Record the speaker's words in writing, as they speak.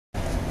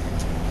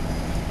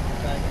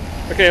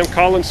Okay, I'm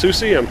Colin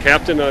Soucy. I'm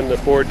captain on the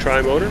Ford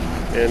Tri-Motor,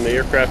 and the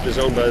aircraft is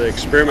owned by the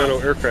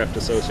Experimental Aircraft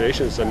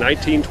Association. It's a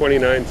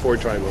 1929 Ford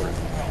Tri-Motor.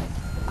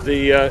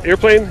 The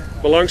airplane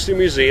belongs to a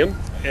museum,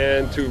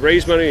 and to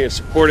raise money and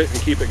support it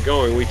and keep it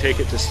going, we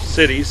take it to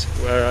cities.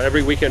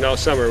 Every weekend all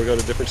summer we go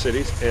to different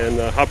cities and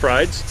hop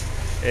rides,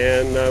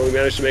 and we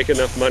manage to make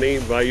enough money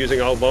by using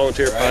all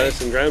volunteer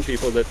pilots and ground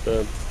people that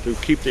to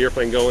keep the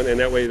airplane going, and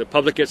that way the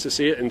public gets to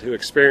see it and to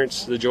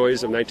experience the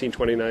joys of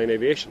 1929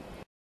 aviation.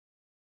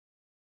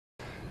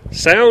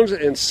 Sounds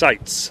and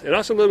sights, and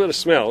also a little bit of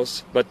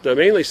smells, but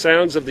mainly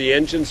sounds of the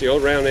engines, the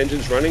old round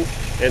engines running,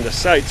 and the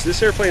sights.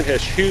 This airplane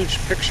has huge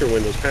picture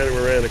windows,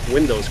 panoramic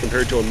windows,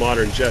 compared to a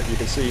modern jet. You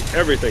can see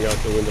everything out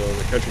the window on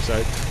the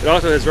countryside. It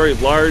also has very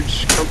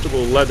large,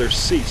 comfortable leather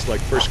seats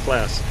like first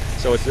class.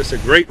 So it's just a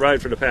great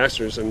ride for the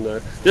passengers. And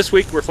this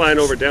week we're flying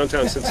over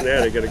downtown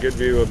Cincinnati, get a good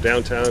view of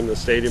downtown, the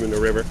stadium, and the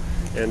river.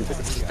 And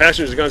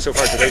passengers have gone so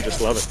far today,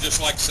 just love it.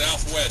 Just like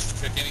Southwest,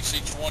 pick any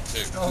seat you want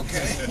to.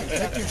 Okay.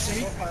 Pick your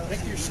seat.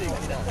 Pick your seat.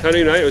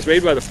 It was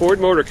made by the Ford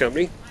Motor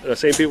Company, the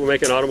same people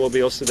making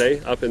automobiles today,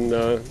 up in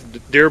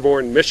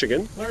Dearborn,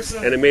 Michigan.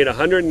 And it made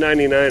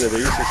 199 of these.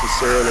 This is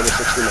serial number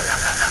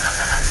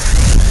 69.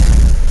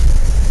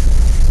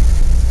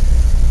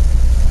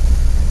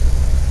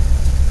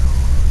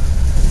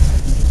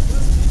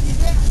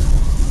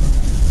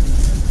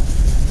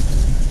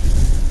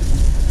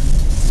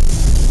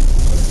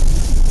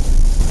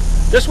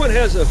 This one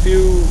has a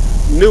few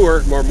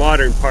newer, more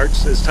modern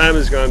parts. As time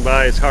has gone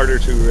by, it's harder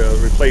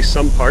to replace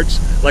some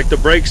parts. Like the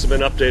brakes have been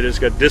updated. It's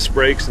got disc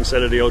brakes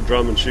instead of the old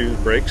drum and shoe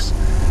brakes.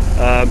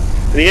 And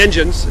the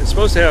engines, it's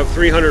supposed to have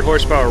 300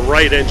 horsepower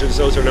Wright engines.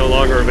 Those are no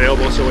longer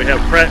available, so we have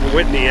Pratt &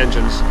 Whitney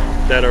engines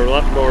that are a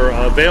lot more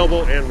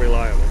available and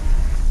reliable.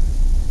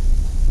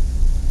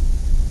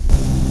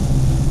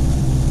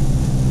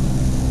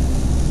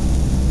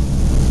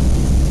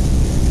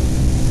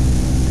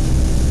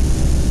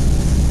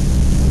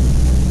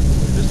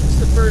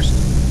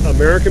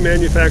 American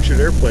manufactured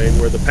airplane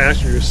where the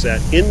passengers sat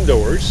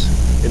indoors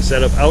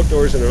instead of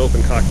outdoors in an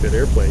open cockpit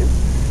airplane,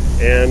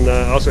 and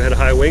also had a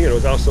high wing, and it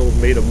was also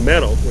made of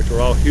metal, which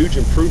were all huge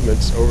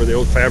improvements over the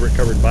old fabric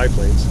covered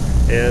biplanes,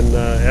 and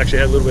actually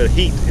had a little bit of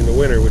heat in the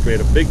winter, which made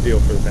a big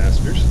deal for the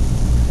passengers.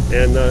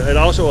 And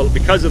also,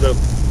 because of the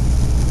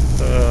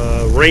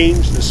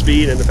range, the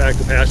speed, and the fact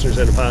the passengers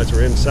and the pilots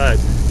were inside,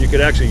 you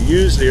could actually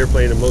use the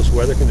airplane in most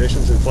weather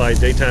conditions and fly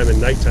daytime and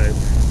nighttime.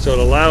 So it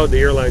allowed the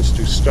airlines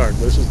to start.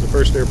 This is the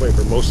first airplane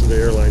for most of the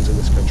airlines in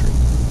this country.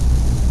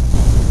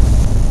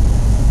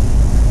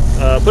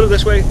 Put it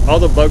this way, all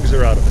the bugs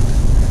are out of it.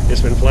 It's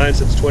been flying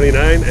since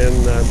 '29,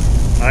 and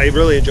I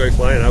really enjoy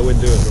flying. I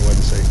wouldn't do it if it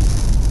wasn't safe.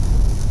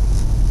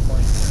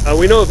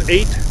 We know of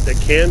 8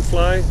 that can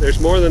fly. There's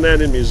more than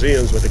that in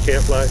museums, but they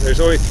can't fly. There's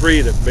only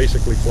 3 that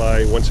basically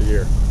fly once a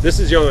year. This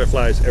is the only one that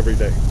flies every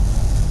day.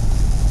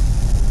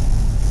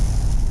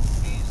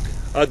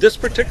 This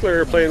particular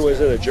airplane was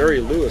in a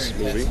Jerry Lewis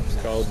movie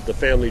called The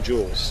Family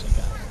Jewels.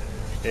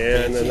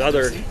 And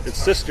its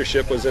sister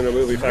ship was in a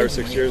movie 5 or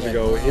 6 years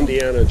ago,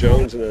 Indiana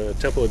Jones and the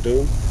Temple of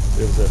Doom.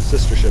 There was a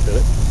sister ship in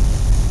it.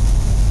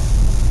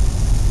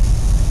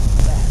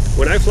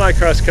 When I fly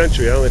cross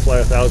country, I only fly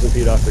 1,000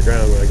 feet off the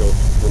ground when I go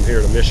from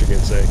here to Michigan,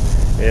 say.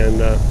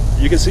 And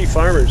you can see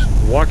farmers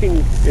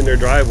walking in their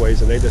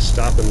driveways, and they just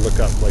stop and look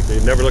up like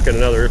they never look at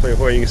another airplane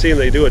before. You can see them,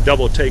 they do a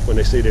double take when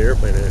they see the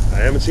airplane. I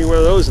haven't seen one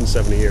of those in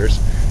 70 years.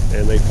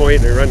 And they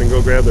point and they run and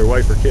go grab their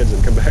wife or kids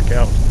and come back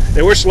out.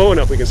 And we're slow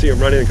enough we can see them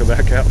run in and come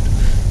back out.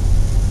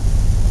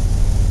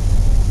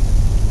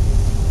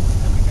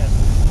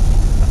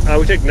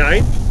 We take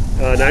 9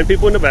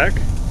 people in the back.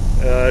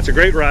 It's a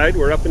great ride.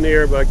 We're up in the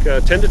air like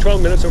 10 to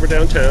 12 minutes over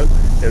downtown,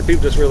 and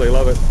people just really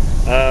love it.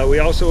 We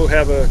also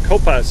have a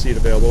co-pilot seat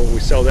available. We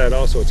sell that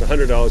also. It's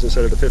 $100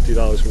 instead of the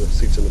 $50 for the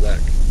seats in the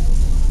back.